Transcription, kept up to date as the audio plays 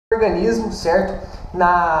organismo, certo?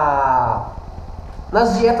 Nas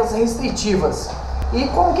dietas restritivas. E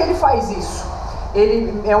como que ele faz isso?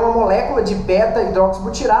 Ele é uma molécula de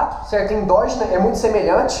beta-hidroxibutirato, certo? Endógena, é muito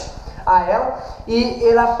semelhante a ela, e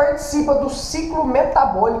ela participa do ciclo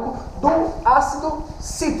metabólico do ácido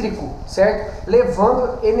cítrico, certo?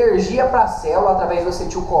 Levando energia para a célula através do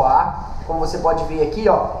acetil-CoA, como você pode ver aqui,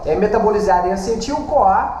 ó, é metabolizado em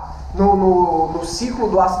acetil-CoA no ciclo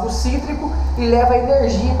do ácido cítrico e leva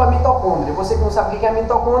energia para a mitocôndria. Você que não sabe o que é a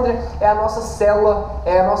mitocôndria, é a nossa célula,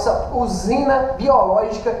 é a nossa usina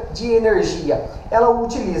biológica de energia. Ela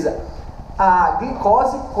utiliza a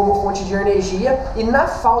glicose como fonte de energia e na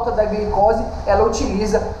falta da glicose ela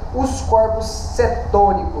utiliza os corpos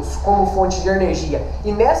cetônicos como fonte de energia.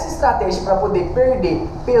 E nessa estratégia para poder perder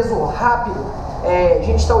peso rápido, a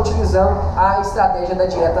gente está utilizando a estratégia da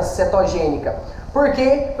dieta cetogênica. Por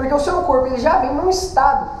quê? Porque o seu corpo ele já vem num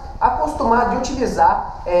estado acostumado de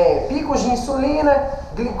utilizar picos de insulina,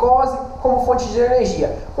 glicose como fonte de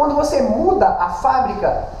energia. Quando você muda a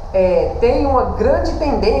fábrica, tem uma grande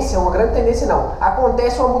tendência não,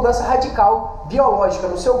 acontece uma mudança radical biológica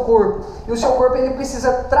no seu corpo. E o seu corpo ele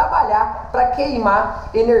precisa trabalhar para queimar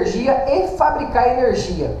energia e fabricar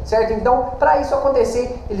energia, certo? Então, para isso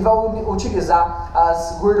acontecer, ele vai utilizar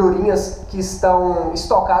as gordurinhas que estão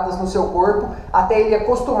estocadas no seu corpo até ele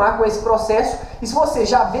acostumar com esse processo. E se você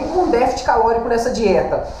já vem com déficit calórico nessa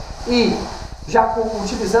dieta e já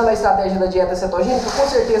utilizando a estratégia da dieta cetogênica, com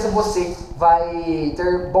certeza você vai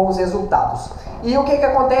ter bons resultados. E o que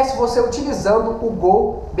acontece? Você utilizando o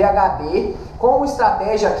GO BHB como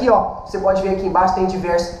estratégia aqui, ó, você pode ver aqui embaixo,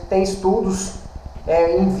 tem estudos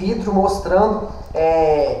in vitro mostrando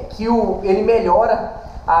que ele melhora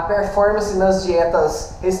a performance nas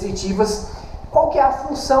dietas restritivas. Qual que é a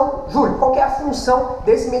função, Júlio, qual que é a função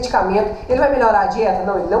desse medicamento? Ele vai melhorar a dieta?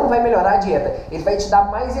 Não, ele não vai melhorar a dieta. Ele vai te dar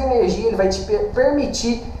mais energia, ele vai te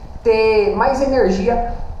permitir ter mais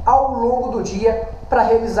energia ao longo do dia para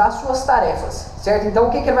realizar suas tarefas, certo? Então o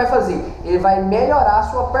que ele vai fazer? Ele vai melhorar a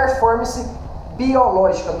sua performance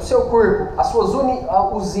biológica do seu corpo, as suas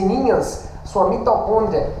usininhas, sua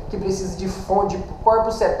mitocôndria, que precisa de fonte de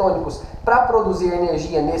corpos cetônicos para produzir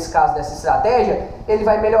energia, nesse caso dessa estratégia, ele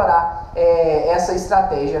vai melhorar essa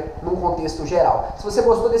estratégia num contexto geral. Se você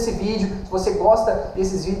gostou desse vídeo, se você gosta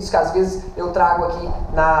desses vídeos que às vezes eu trago aqui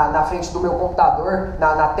na frente do meu computador,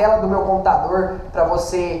 na tela do meu computador, para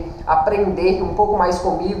você aprender um pouco mais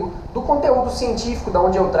comigo do conteúdo científico da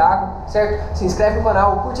onde eu trago, certo? Se inscreve no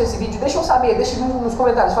canal, curte esse vídeo, deixa eu saber, deixa nos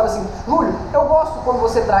comentários, fala assim: Júlio, eu gosto quando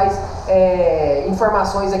você traz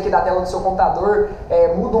informações aqui da tela do seu computador,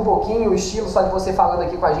 muda um pouquinho o estilo só de você falando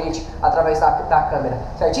aqui com a gente através da câmera,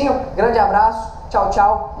 certinho? Grande abraço, tchau,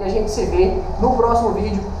 tchau, e a gente se vê no próximo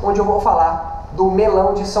vídeo, onde eu vou falar do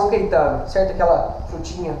melão de São Caetano, certo? Aquela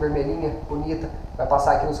frutinha vermelhinha, bonita, vai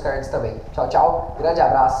passar aqui nos cards também. Tchau, tchau, grande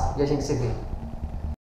abraço e a gente se vê.